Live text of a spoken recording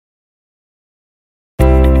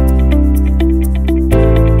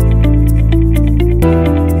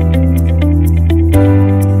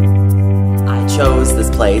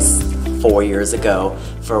4 years ago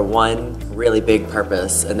for one really big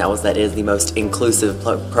purpose, and that was that it is the most inclusive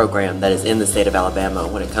program that is in the state of Alabama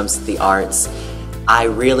when it comes to the arts. I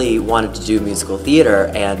really wanted to do musical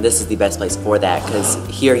theater, and this is the best place for that, because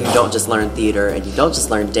here you don't just learn theater and you don't just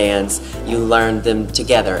learn dance, you learn them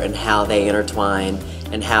together and how they intertwine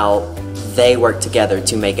and how they work together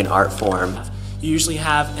to make an art form. You usually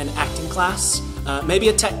have an acting class, maybe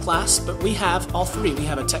a tech class, but we have all three. We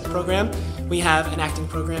have a tech program, we have an acting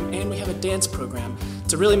program, and we have a dance program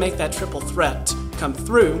to really make that triple threat come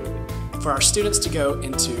through for our students to go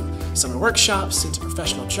into summer workshops, into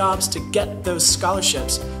professional jobs, to get those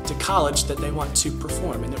scholarships to college that they want to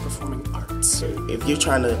perform in their performing arts. If you're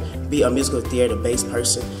trying to be a musical theater-based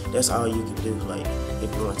person, that's all you can do, like,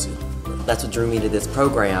 if you want to. That's what drew me to this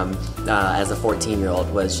program as a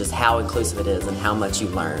 14-year-old, was just how inclusive it is and how much you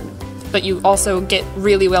learn. But you also get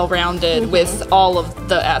really well-rounded with all of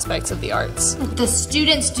the aspects of the arts. The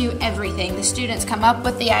students do everything. The students come up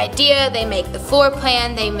with the idea, they make the floor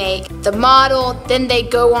plan, they make the model, then they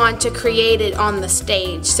go on to create it on the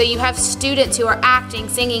stage. So you have students who are acting,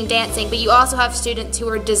 singing, dancing, but you also have students who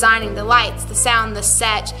are designing the lights, the sound, the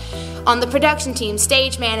set. On the production team,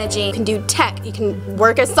 stage managing. You can do tech, you can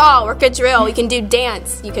work a saw, work a drill, you can do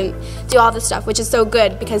dance, you can do all this stuff, which is so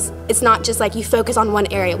good because it's not just like you focus on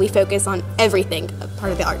one area, we focus on everything,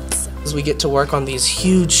 part of the arts. We get to work on these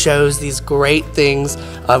huge shows, these great things,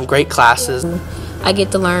 great classes. I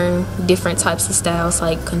get to learn different types of styles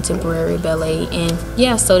like contemporary ballet, and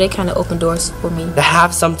yeah, so they kind of open doors for me. To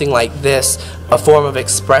have something like this, a form of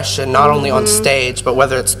expression, not only on stage, but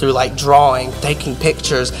whether it's through like drawing, taking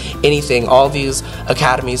pictures, anything, all these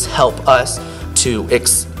academies help us to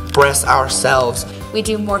express ourselves. We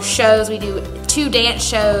do more shows, we do 2 dance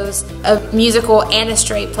shows, a musical and a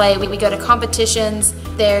straight play. We go to competitions,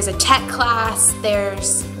 there's a tech class,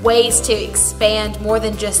 there's ways to expand more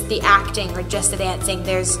than just the acting or just the dancing.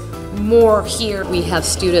 There's more here. We have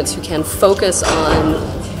students who can focus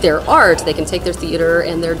on their art. They can take their theater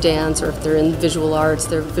and their dance, or if they're in visual arts,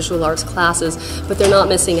 their visual arts classes, but they're not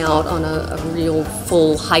missing out on a real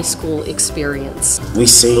full high school experience. We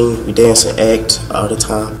sing, we dance and act all the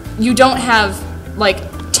time. You don't have like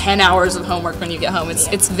 10 hours of homework when you get home.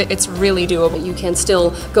 It's really doable. You can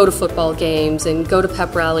still go to football games and go to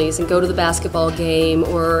pep rallies and go to the basketball game,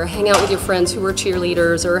 or hang out with your friends who are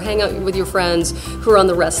cheerleaders, or hang out with your friends who are on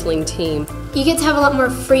the wrestling team. You get to have a lot more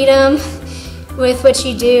freedom with what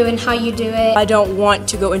you do and how you do it. I don't want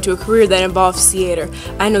to go into a career that involves theater.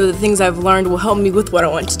 I know the things I've learned will help me with what I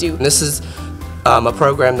want to do. This is a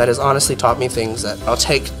program that has honestly taught me things that I'll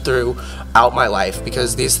take throughout my life,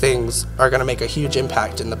 because these things are going to make a huge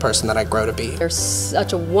impact in the person that I grow to be. There's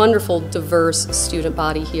such a wonderful, diverse student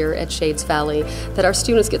body here at Shades Valley that our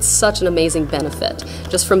students get such an amazing benefit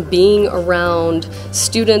just from being around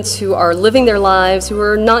students who are living their lives, who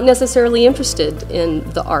are not necessarily interested in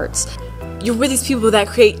the arts. You're with these people that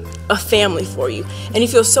create a family for you, and you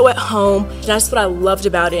feel so at home, and that's what I loved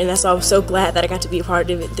about it, and that's why I was so glad that I got to be a part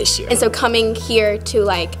of it this year. And so coming here to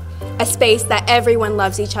like a space that everyone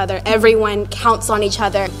loves each other, everyone counts on each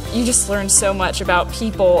other. You just learn so much about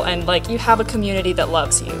people, and like you have a community that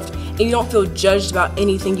loves you. And you don't feel judged about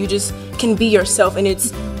anything, you just can be yourself, and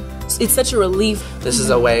it's such a relief. This is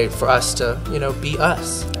a way for us to, be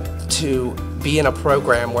us, to be in a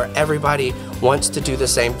program where everybody wants to do the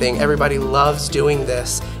same thing, everybody loves doing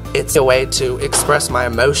this. It's a way to express my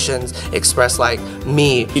emotions, express like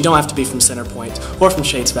me. You don't have to be from Centerpoint, or from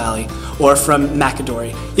Shades Valley, or from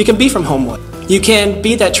McAdory. You can be from Homewood. You can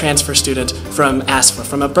be that transfer student from ASFA,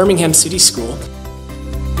 from a Birmingham City school,